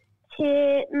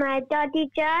to my Daddy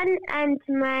John and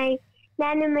my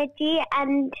Nana Maji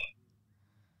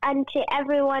and to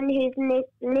everyone who's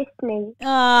listening.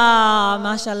 Ah,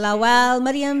 mashallah. Well,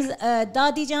 Maryam's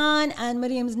Dadi Jan and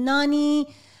Maryam's Nani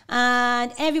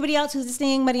and everybody else who's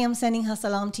listening, Maryam sending her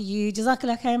salam to you.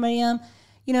 Jazakallah khair, Maryam.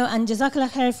 You know, and Jazakallah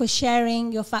khair for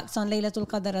sharing your facts on Laylatul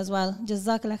Qadr as well.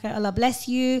 Jazakallah khair. Allah bless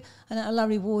you and Allah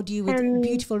reward you with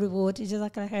beautiful reward.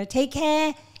 Jazakallah khair. Take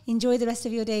care. Enjoy the rest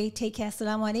of your day. Take care.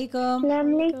 Assalamu alaikum.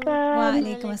 Assalamu alaikum. Wa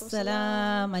alaikum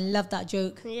assalam. I love that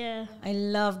joke. Yeah. I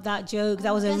love that joke.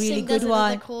 That was a really Guessing good there's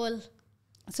another one. call.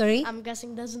 Sorry? I'm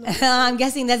guessing there's another. I'm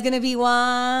guessing there's going to be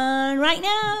one right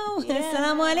now. Yeah.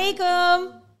 Assalamu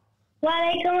alaikum. Wa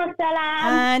alaikum assalam.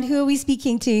 And who are we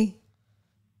speaking to?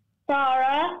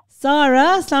 Sarah.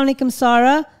 Sarah. Assalamu alaikum,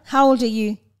 Sarah. How old are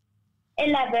you?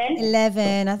 11.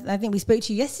 11. I think we spoke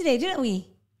to you yesterday, didn't we?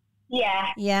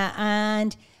 Yeah. Yeah.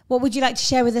 And what would you like to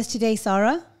share with us today,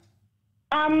 Sarah?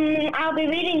 I'll be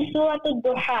reading Surah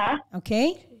Al-Duha.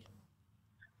 Okay.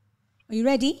 Are you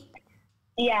ready?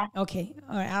 Yeah. Okay.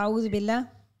 All right. A'udhu billah.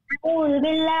 أعوذ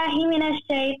بالله من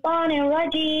الشيطان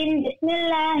الرجيم بسم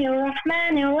الله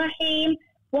الرحمن الرحيم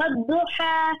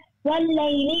والضحى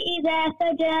والليل إذا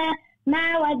سجى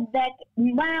ما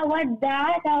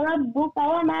ودعك ربك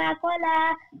وما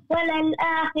قلى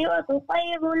وللآخرة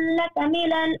خير لك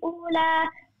من الأولى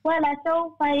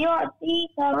ولسوف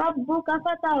يعطيك ربك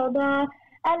فترضى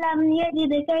ألم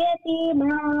يجدك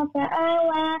يتيما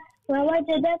فآوى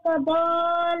ووجدك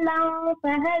ضالا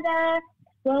فهدى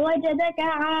ووجدك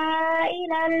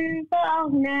عائلا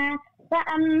فأغنى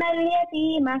فأما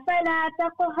اليتيم فلا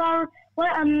تقهر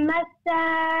وأما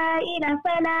السائل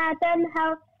فلا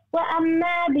تنهر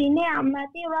وأما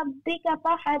بنعمة ربك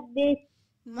فحدث.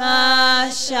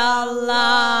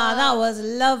 MashaAllah. That was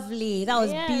lovely. That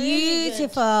was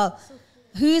beautiful.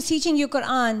 Who's teaching you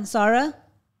Quran, Sarah?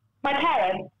 My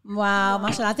parents. Wow,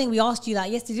 mashallah. I think we asked you that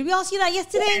yesterday. Did we ask you that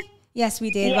yesterday? Yes, we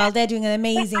did. Well, they're doing an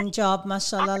amazing job,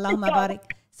 mashallah. Allahumma barik.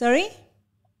 Sorry?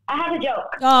 I have a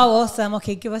joke. Oh, awesome.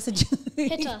 Okay, give us a joke.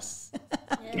 Hit us.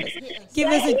 Yes,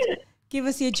 hit us. Give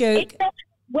us your joke.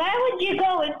 Where would you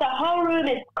go if the whole room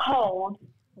is cold?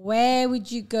 Where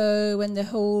would you go when the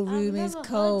whole room is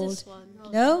cold?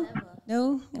 No?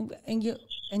 No? And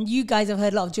you guys have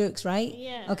heard a lot of jokes, right?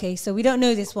 Yeah. Okay, so we don't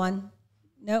know this one.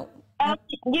 No.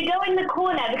 You go in the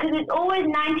corner because it's always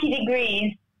 90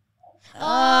 degrees.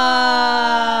 Oh.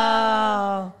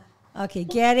 Okay,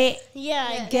 get it? Yeah,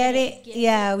 I Get it?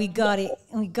 Yeah, we got it.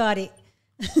 We got it.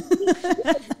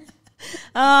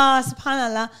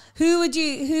 Subhanallah. Who would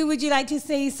you like to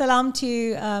say salam to,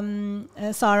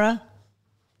 Sarah?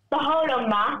 The whole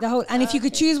ummah. The whole, and if you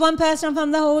could choose one person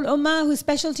from the whole ummah who's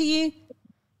special to you,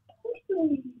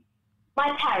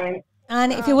 My parents.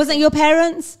 and if it wasn't your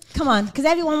parents, come on, because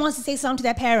everyone wants to say salam to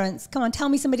their parents. Come on, tell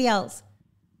me somebody else.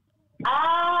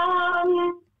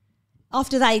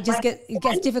 After that, it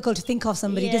gets difficult to think of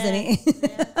somebody, doesn't it?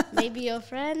 Maybe your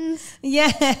friends.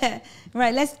 Yeah.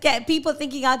 Right, let's get people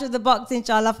thinking out of the box,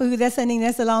 inshallah, for who they're sending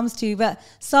their salams to. But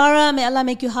Sarah, may Allah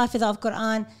make you hafiz of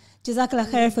Quran. Jazakallah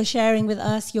khair for sharing with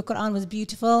us. Your Quran was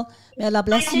beautiful. May Allah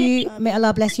bless you. May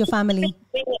Allah bless your family.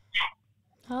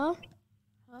 Huh?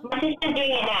 My sister's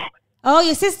doing it next. Oh,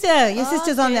 your sister. Your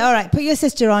sister's on there. All right, put your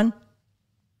sister on.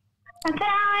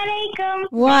 Assalamu alaikum.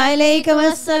 Wa alaikum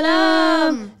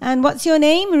assalam. And what's your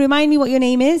name? Remind me what your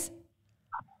name is.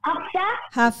 Hafsa.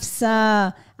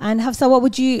 Hafsa. And Hafsa,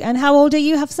 and how old are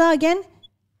you, Hafsa, again?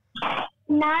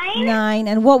 9. 9.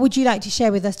 And what would you like to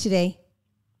share with us today?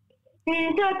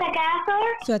 Surah Takathur.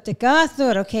 Surah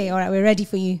Takathur. Okay, all right, we're ready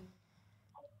for you.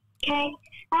 Okay.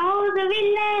 أعوذ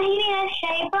بالله من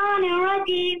الشيطان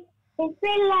الرجيم. بسم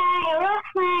الله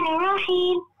الرحمن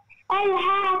الرحيم.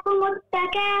 ألهاكم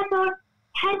التكاثر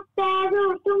حتى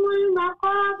زرتم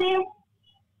المقابر.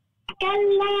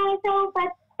 كلا سوف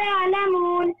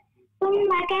تعلمون ثم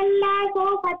كلا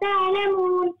سوف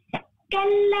تعلمون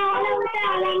كلا لو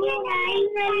تعلمون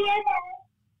علم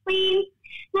اليقين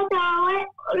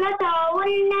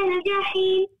لترون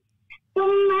الجحيم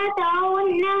ثم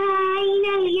لترونها عين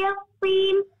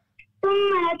اليقين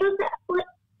ثم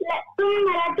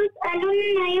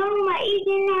لتسألن يومئذ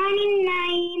عن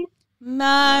النعيم.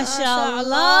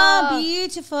 MashaAllah,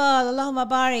 beautiful. Allahumma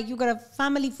barik. You got a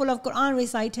family full of Quran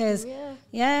reciters.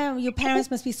 Yeah, your parents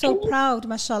must be so proud,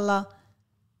 mashallah.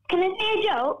 Can I say a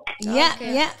joke? Yeah,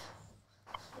 yeah.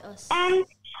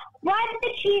 Why did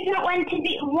the cheese not want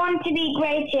to be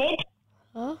grated?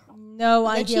 Huh? No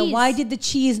idea. cheese. Why did the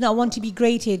cheese not want to be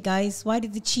grated, guys? Why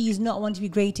did the cheese not want to be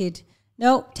grated?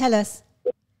 No, tell us.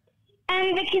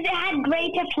 Because it had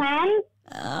greater plans.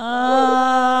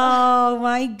 Oh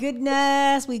my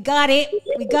goodness, we got it.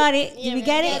 We got it. Did Yeah, we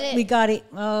get we it? get it. We got it.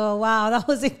 Oh wow, that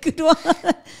was a good one.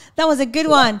 That was a good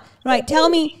one. Right, tell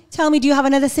me, do you have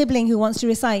another sibling who wants to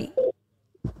recite?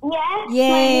 Yes.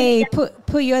 Yay!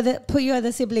 Put your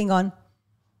other sibling on.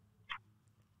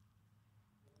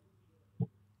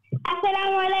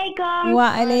 Assalamu alaikum. Wa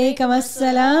alaikum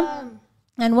assalam.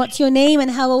 And what's your name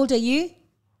and how old are you?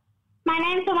 My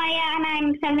name's Sumaya and I'm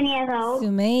 7 years old.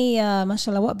 Sumaya,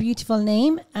 mashallah, what a beautiful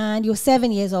name. And you're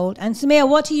 7 years old. And Sumaya,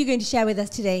 what are you going to share with us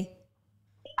today?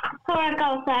 Surah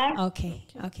Kawthar. Okay.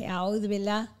 A'udhu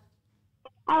billah.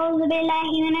 أعوذ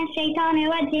بالله من الشيطان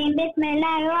الرجيم. بسم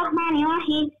الله الرحمن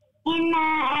الرحيم. إنا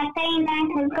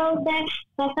أعطيناك الكوثر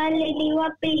فصل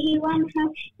لربه وانحر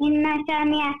إن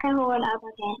شانئك هو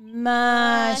الأبتر.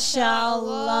 MashaAllah.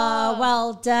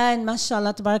 Well done.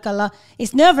 MashaAllah, tabarakallah.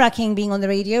 It's nerve-wracking being on the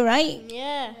radio, right?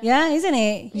 Yeah. Yeah, isn't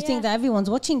it? You think that everyone's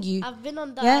watching you. I've been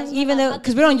on that. Yeah, as well. even I've though, had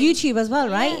because the we're on feeling. YouTube as well,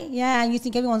 right? Yeah, and you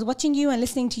think everyone's watching you and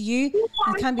listening to you.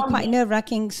 It can be quite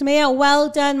nerve-wracking. Sumaya, well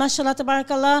done. MashaAllah,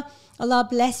 tabarakallah. Allah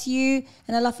bless you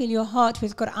and Allah fill your heart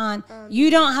with Quran. You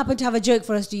don't happen to have a joke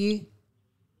for us, do you?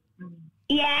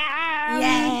 Yeah.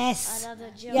 Yes.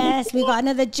 Another joke. Yes, we got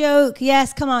another joke.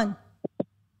 Yes, come on.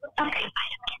 Okay.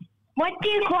 What do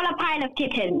you call a pile of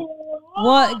kittens?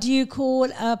 What do you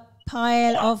call a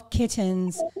pile of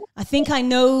kittens? I think I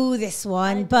know this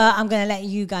one, but I'm going to let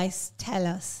you guys tell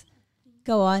us.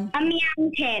 Go on. A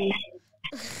mountain.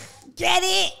 Get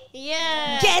it?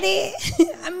 Yeah. Get it?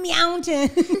 A mountain.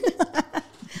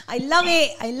 I love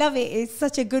it. It's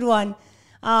such a good one.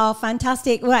 Oh,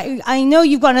 fantastic. Right. I know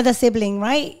you've got another sibling,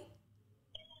 right?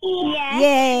 Yeah.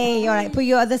 Yay. All right. Put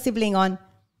your other sibling on.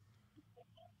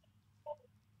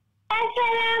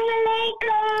 Assalamu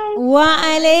alaikum. Wa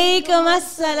alaikum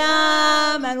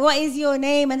assalam. And what is your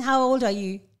name and how old are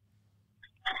you?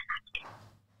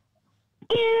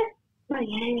 My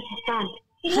name is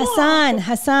Hassan.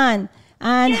 Hassan.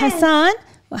 And Hassan,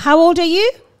 how old are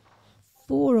you?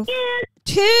 4 or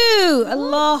 2.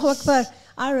 Allahu Akbar.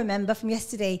 I remember from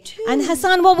yesterday. And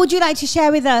Hassan, what would you like to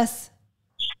share with us?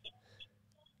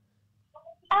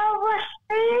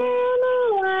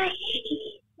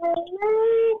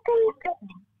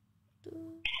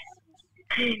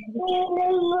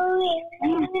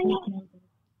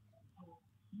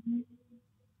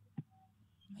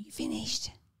 You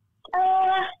finished.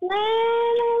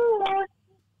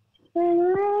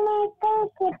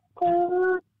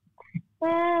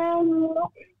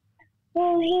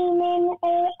 من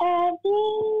الأبي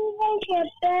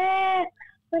الجبار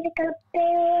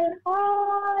متكبر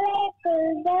خالق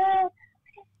الباب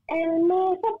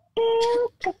المكبر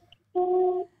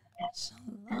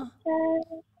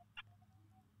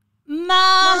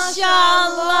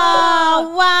MashaAllah.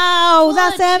 Wow,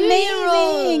 that's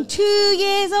amazing. 2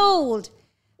 years old.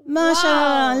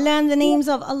 MashaAllah. Learn the names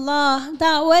of Allah.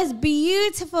 That was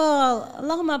beautiful.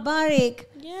 Allahumma barik.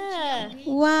 Yeah.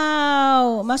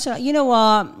 Wow. MashaAllah. You know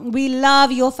what? We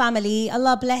love your family.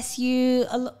 Allah bless you.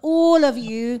 Allah, all of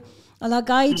you. Allah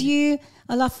guide you.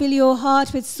 Allah fill your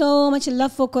heart with so much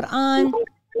love for Quran.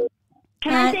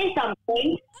 Can I say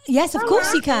something? Yes, of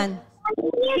course you can.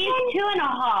 She's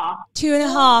 2.5.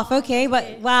 2.5. Okay,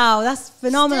 but wow, that's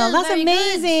phenomenal. Still That's very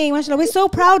amazing. MashaAllah. We're so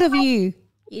proud of you.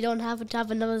 You don't have to have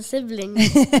another sibling.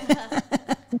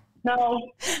 No.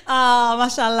 Oh,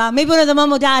 mashallah. Maybe one of the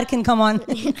mom or dad can come on.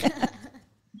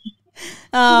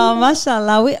 Oh,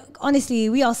 mashallah. We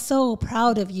are so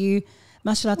proud of you.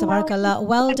 Mashallah, tabarakallah.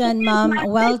 Well done, mum.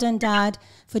 Well done, dad,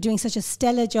 for doing such a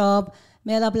stellar job.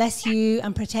 May Allah bless you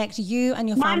and protect you and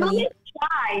your My mom family. is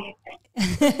shy.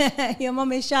 Your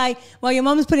mom is shy. Well, your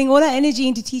mom's putting all her energy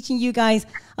into teaching you guys.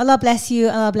 Allah bless you.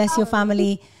 Allah bless your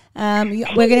family.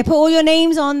 We're going to put all your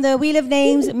names on the wheel of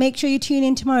names. Make sure you tune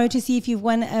in tomorrow to see if you've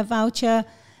won a voucher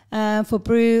for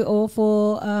brew or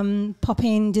for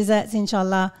pop-in desserts,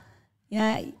 inshallah.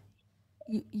 Yeah.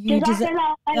 You know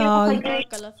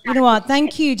what?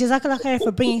 Thank you, Jazakallah khair,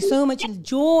 for bringing so much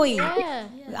joy. Yeah.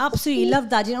 We absolutely love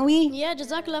that, didn't we? Yeah,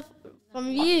 Jazakallah from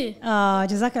you.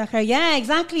 Jazakallah khair. Yeah,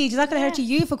 exactly. Jazakallah khair to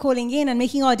you for calling in and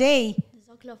making our day.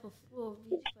 Jazakallah for 4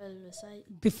 beautiful recite.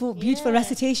 Before beautiful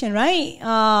recitation, right?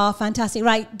 Fantastic.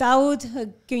 Right, Dawood,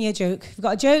 give me a joke. You've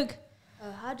got a joke?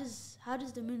 How does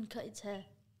the moon cut its hair?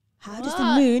 How does the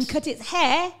moon cut its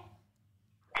hair?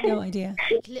 No idea.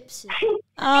 Clips it.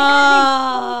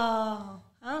 Oh,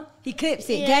 huh? He clips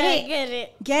it. Yeah, Get it? Get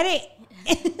it. Get it?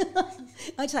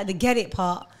 I just like the get it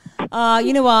part.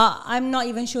 You know what? I'm not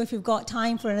even sure if we've got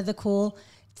time for another call.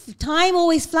 Time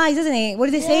always flies, doesn't it? What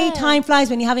do they say? Yeah. Time flies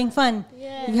when you're having fun.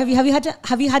 Yeah.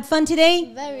 Have you had fun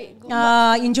today? Very good.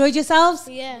 Enjoyed yourselves?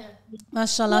 Yeah.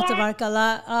 MashaAllah,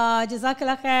 tabarakallah.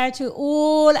 Jazakallah khair to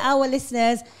all our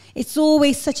listeners. It's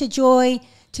always such a joy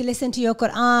to listen to your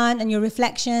Quran and your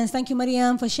reflections. Thank you,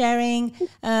 Maryam, for sharing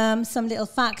some little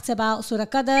facts about Surah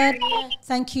Qadr.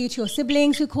 Thank you to your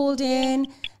siblings who called in.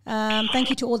 Thank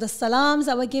you to all the salams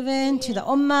that were given to the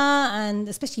ummah, and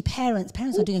especially parents.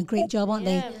 Parents are doing a great job, aren't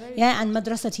they? Yeah, and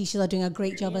madrasa teachers are doing a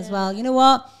great job as well. You know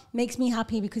what? Makes me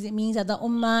happy because it means that the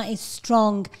ummah is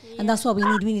strong, and that's what we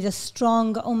need. We need a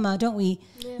strong ummah, don't we?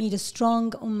 We need a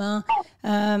strong ummah,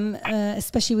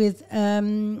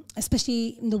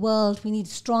 especially in the world. We need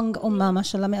strong ummah,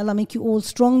 mashallah. May Allah make you all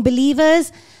strong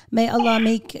believers. May Allah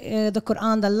make the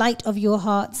Quran the light of your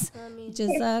hearts.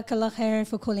 Jazakallah khair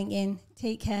for calling in.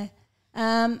 Take care.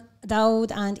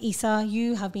 Dawood and Isa,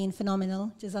 you have been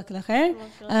phenomenal. Jazakallah khair.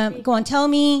 Go on, tell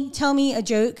me a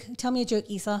joke. Tell me a joke,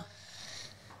 Isa.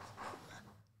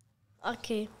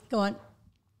 Okay. Go on.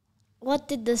 What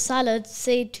did the salad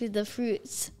say to the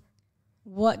fruits?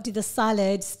 What did the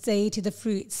salad say to the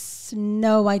fruits?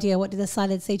 No idea. What did the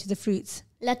salad say to the fruits?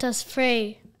 Let us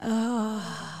pray.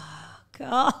 Oh,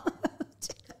 God.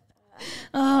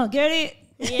 Oh, get it?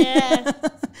 Yeah.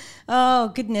 Oh,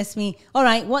 goodness me. All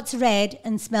right. What's red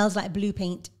and smells like blue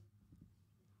paint?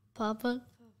 Papa.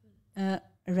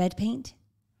 Red paint?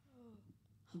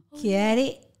 Get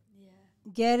it?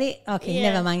 Get it? Okay,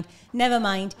 Yeah. Never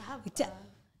mind. Tip.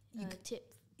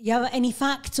 You have any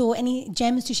facts or any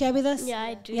gems to share with us? Yeah,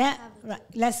 I do. Yeah? Right.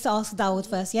 Let's ask Dawood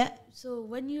first, yeah? So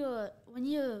when you're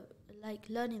like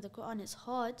learning the Quran, it's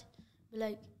hard. But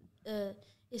like it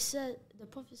said, the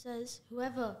Prophet says,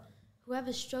 whoever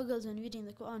struggles when reading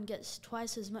the Quran gets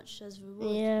twice as much as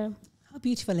reward. Yeah. How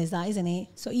beautiful is that, isn't it?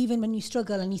 So even when you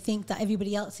struggle and you think that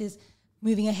everybody else is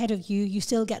moving ahead of you, you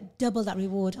still get double that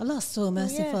reward. Allah's so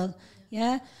merciful.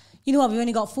 Yeah? You know what? We've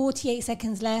only got 48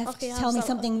 seconds left. Okay, Tell me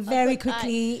something very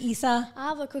quickly, Isa. I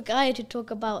have a quick ayah to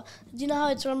talk about. Do you know how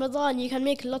it's Ramadan? You can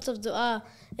make lots of dua.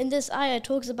 In this ayah, it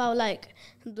talks about like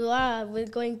dua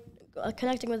with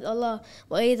connecting with Allah.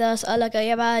 وَإِذَا سَأَلَكَ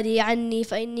عِبَادِي عَنِّي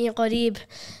فَإِنِّي قَرِيبٌ.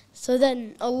 So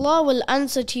then Allah will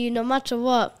answer to you no matter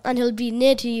what, and He'll be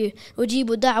near to you.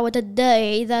 أُجِيبُ دَعْوَةَ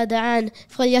الدَّاعِ إِذَا دَعَانِ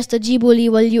فَلْيَسْتَجِيبُوا لِي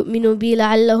وَلْيُؤْمِنُوا بِي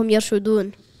لَعَلَّهُمْ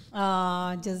يَرْشُدُونَ.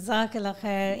 Jazakallah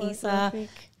khair, Isa.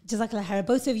 Jazakallah khair.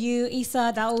 Both of you,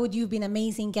 Isa, Dawood, you've been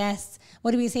amazing guests.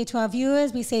 What do we say to our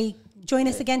viewers? We say join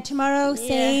us again tomorrow. Yeah.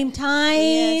 Same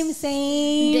time, Yes.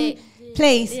 same Day.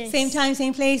 place. Yes. Same time,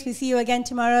 same place. We see you again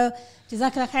tomorrow.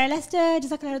 Jazakallah khair, Lester.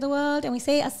 Jazakallah the world. And we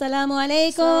say Assalamu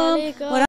alaikum. Assalamu alaikum.